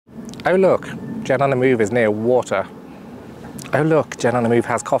Oh look, Jen on the Move is near water. Oh look, Jen on the Move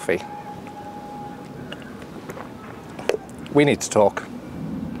has coffee. We need to talk.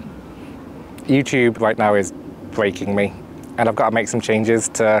 YouTube right now is breaking me, and I've got to make some changes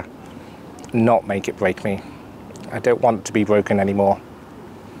to not make it break me. I don't want to be broken anymore.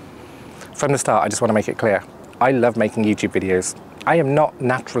 From the start, I just want to make it clear. I love making YouTube videos. I am not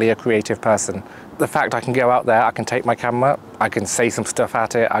naturally a creative person. The fact I can go out there, I can take my camera, I can say some stuff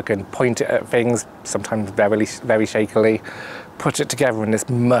at it, I can point it at things, sometimes very shakily, put it together in this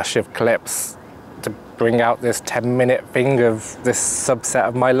mush of clips to bring out this 10-minute thing of this subset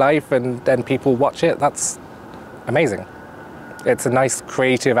of my life, and then people watch it. That's amazing. It's a nice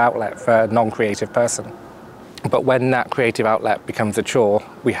creative outlet for a non-creative person. But when that creative outlet becomes a chore,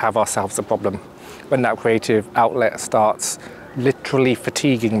 we have ourselves a problem. When that creative outlet starts literally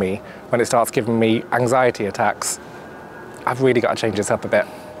fatiguing me, when it starts giving me anxiety attacks, I've really got to change this up a bit.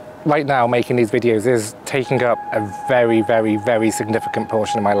 Right now, making these videos is taking up a very significant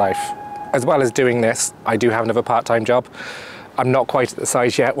portion of my life. As well as doing this, I do have another part-time job. I'm not quite at the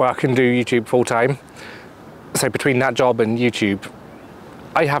size yet where I can do YouTube full-time. So between that job and YouTube,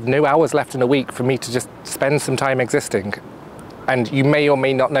 I have no hours left in a week for me to just spend some time existing. And you may or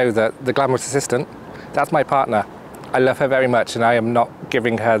may not know that the glamorous assistant, that's my partner. I love her very much, and I am not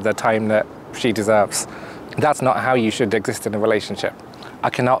giving her the time that she deserves. That's not how you should exist in a relationship. I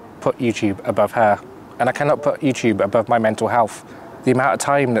cannot put YouTube above her, and I cannot put YouTube above my mental health. The amount of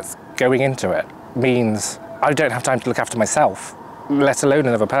time that's going into it means I don't have time to look after myself, let alone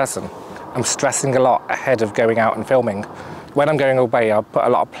another person. I'm stressing a lot ahead of going out and filming. When I'm going away, I put a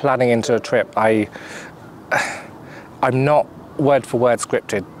lot of planning into a trip. I'm not word for word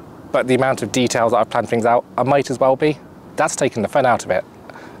scripted, but the amount of details that I've planned things out, I might as well be. That's taken the fun out of it.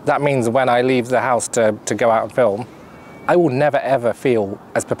 That means when I leave the house to go out and film, I will never ever feel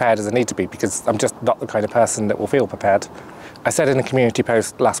as prepared as I need to be, because I'm just not the kind of person that will feel prepared. I said in a community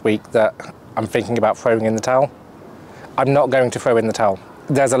post last week that I'm thinking about throwing in the towel. I'm not going to throw in the towel.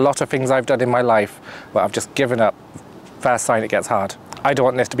 There's a lot of things I've done in my life where I've just given up. First sign it gets hard. I don't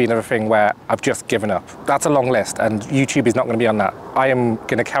want this to be another thing where I've just given up. That's a long list, and YouTube is not going to be on that. I am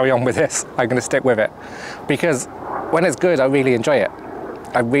going to carry on with this. I'm going to stick with it, because when it's good, I really enjoy it.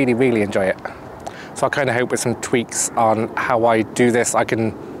 I really enjoy it. So I kind of hope with some tweaks on how I do this, I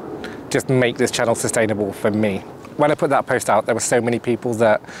can just make this channel sustainable for me. When I put that post out, there were so many people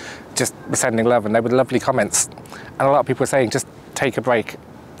that just were sending love, and they were lovely comments. And a lot of people were saying, just take a break.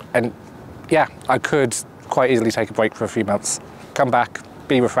 And yeah, I could quite easily take a break for a few months, come back,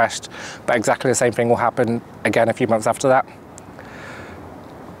 be refreshed, but exactly the same thing will happen again a few months after that.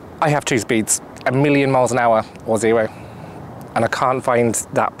 I have two speeds, 1,000,000 miles an hour or 0, and I can't find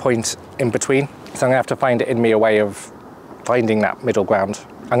that point in between. So I'm gonna have to find it in me a way of finding that middle ground.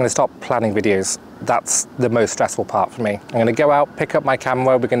 I'm gonna stop planning videos. That's the most stressful part for me. I'm gonna go out, pick up my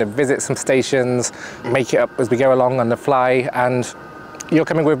camera, we're gonna visit some stations, make it up as we go along on the fly, and you're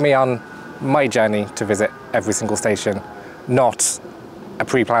coming with me on my journey to visit every single station, not a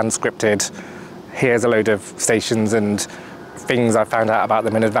pre-planned, scripted, here's a load of stations and things I found out about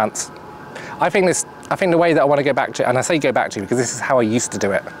them in advance. I think the way that I want to go back to, and I say go back to because this is how I used to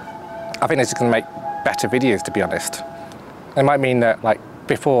do it, I think it's just going to make better videos, to be honest. It might mean that, like,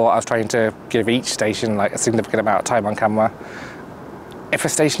 before I was trying to give each station like a significant amount of time on camera. If a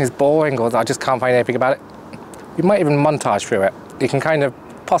station is boring or I just can't find anything about it, you might even montage through it. You can kind of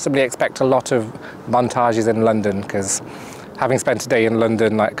possibly expect a lot of montages in London, because having spent a day in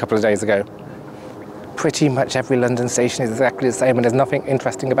London like a couple of days ago, pretty much every London station is exactly the same and there's nothing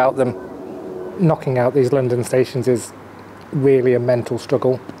interesting about them. Knocking out these London stations is really a mental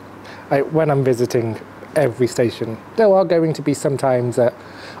struggle. When I'm visiting every station, there are going to be some times that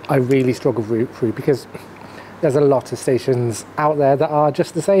I really struggle through, because there's a lot of stations out there that are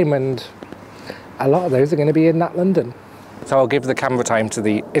just the same, and a lot of those are going to be in that London. So I'll give the camera time to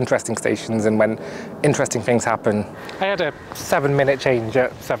the interesting stations, and when interesting things happen. I had a 7-minute change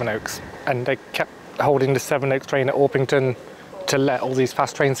at Sevenoaks, and I kept holding the Sevenoaks train at Orpington to let all these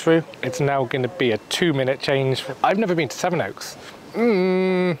fast trains through. It's now going to be a 2-minute change. I've never been to Sevenoaks.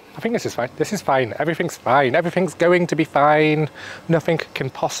 I think this is fine. This is fine. Everything's fine. Everything's going to be fine. Nothing can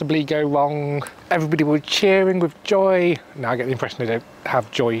possibly go wrong. Everybody will be cheering with joy. Now I get the impression they don't have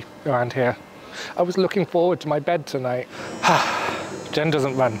joy around here. I was looking forward to my bed tonight. Jen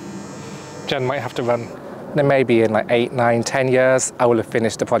doesn't run. Jen might have to run. Then maybe in like 8, 9, 10 years, I will have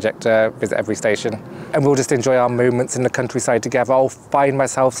finished the project to visit every station. And we'll just enjoy our moments in the countryside together. I'll find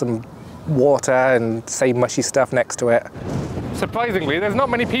myself some water and say mushy stuff next to it. Surprisingly, there's not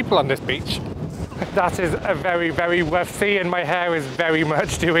many people on this beach. That is a very, very rough sea, and my hair is very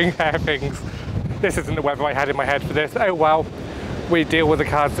much doing hair things. This isn't the weather I had in my head for this. Oh well, we deal with the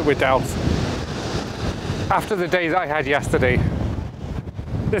cards that we're dealt. After the days I had yesterday,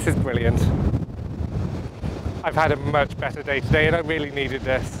 this is brilliant. I've had a much better day today and I really needed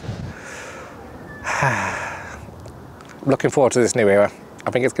this. Looking forward to this new era.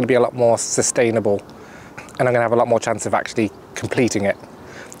 I think it's going to be a lot more sustainable and I'm going to have a lot more chance of actually completing it.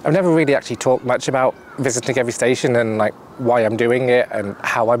 I've never really actually talked much about visiting every station and like why I'm doing it and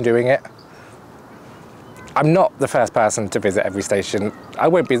how I'm doing it. I'm not the first person to visit every station. I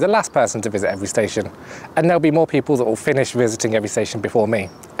won't be the last person to visit every station. And there'll be more people that will finish visiting every station before me.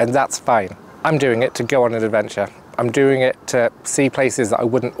 And that's fine. I'm doing it to go on an adventure. I'm doing it to see places that I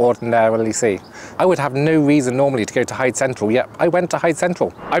wouldn't ordinarily see. I would have no reason normally to go to Hyde Central, yet I went to Hyde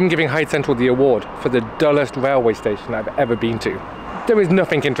Central. I'm giving Hyde Central the award for the dullest railway station I've ever been to. There is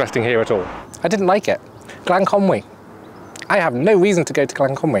nothing interesting here at all. I didn't like it. Glanconwy. I have no reason to go to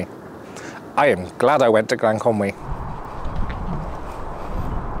Glanconwy. I am glad I went to Glanconwy.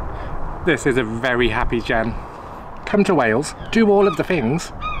 This is a very happy Jen. Come to Wales, do all of the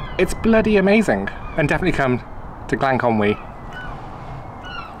things. It's bloody amazing. And definitely come to Glanconwy.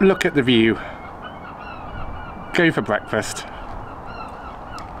 Look at the view. Go for breakfast.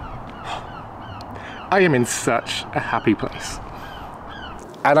 I am in such a happy place.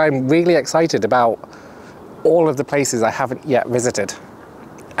 And I'm really excited about all of the places I haven't yet visited.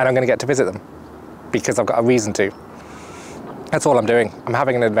 And I'm going to get to visit them because I've got a reason to. That's all I'm doing. I'm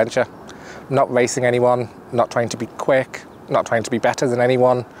having an adventure. I'm not racing anyone, not trying to be quick, not trying to be better than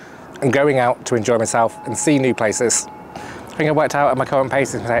anyone. I'm going out to enjoy myself and see new places. I think I worked out at my current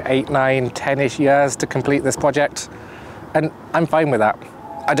pace it's like 8, 9, 10-ish years to complete this project. And I'm fine with that.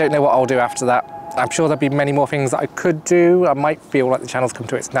 I don't know what I'll do after that. I'm sure there'll be many more things that I could do. I might feel like the channel's come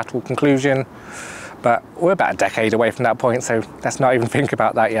to its natural conclusion. But we're about a decade away from that point, so let's not even think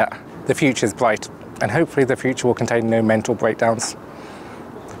about that yet. The future's bright, and hopefully the future will contain no mental breakdowns.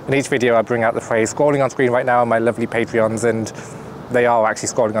 In each video I bring out the phrase scrolling on screen right now are my lovely Patreons, and they are actually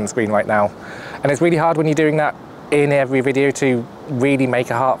scrolling on the screen right now. And it's really hard when you're doing that in every video to really make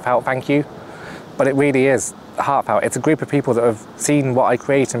a heartfelt thank you, but it really is heartfelt. It's a group of people that have seen what I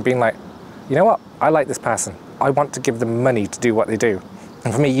create and been like, you know what, I like this person. I want to give them money to do what they do.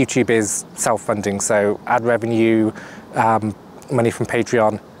 And for me, YouTube is self-funding, so ad revenue, money from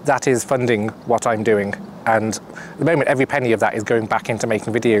Patreon, that is funding what I'm doing. And at the moment, every penny of that is going back into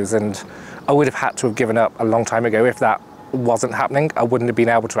making videos, and I would have had to have given up a long time ago if that wasn't happening. I wouldn't have been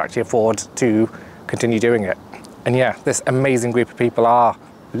able to actually afford to continue doing it. And yeah, this amazing group of people are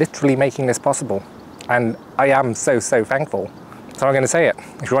literally making this possible. And I am so, so thankful. So I'm going to say it.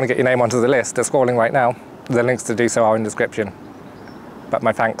 If you want to get your name onto the list that's scrolling right now, the links to do so are in the description. But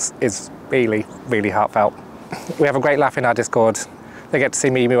my thanks is really, really heartfelt. We have a great laugh in our Discord. They get to see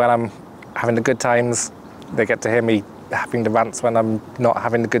me when I'm having the good times. They get to hear me having the rants when I'm not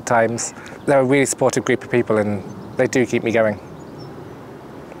having the good times. They're a really supportive group of people and they do keep me going.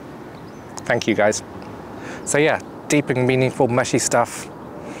 Thank you guys. So yeah, deep and meaningful, mushy stuff.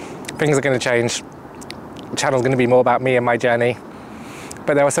 Things are going to change. The channel's going to be more about me and my journey.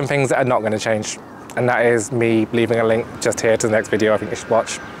 But there are some things that are not going to change. And that is me leaving a link just here to the next video I think you should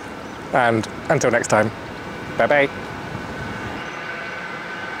watch. And until next time, bye bye.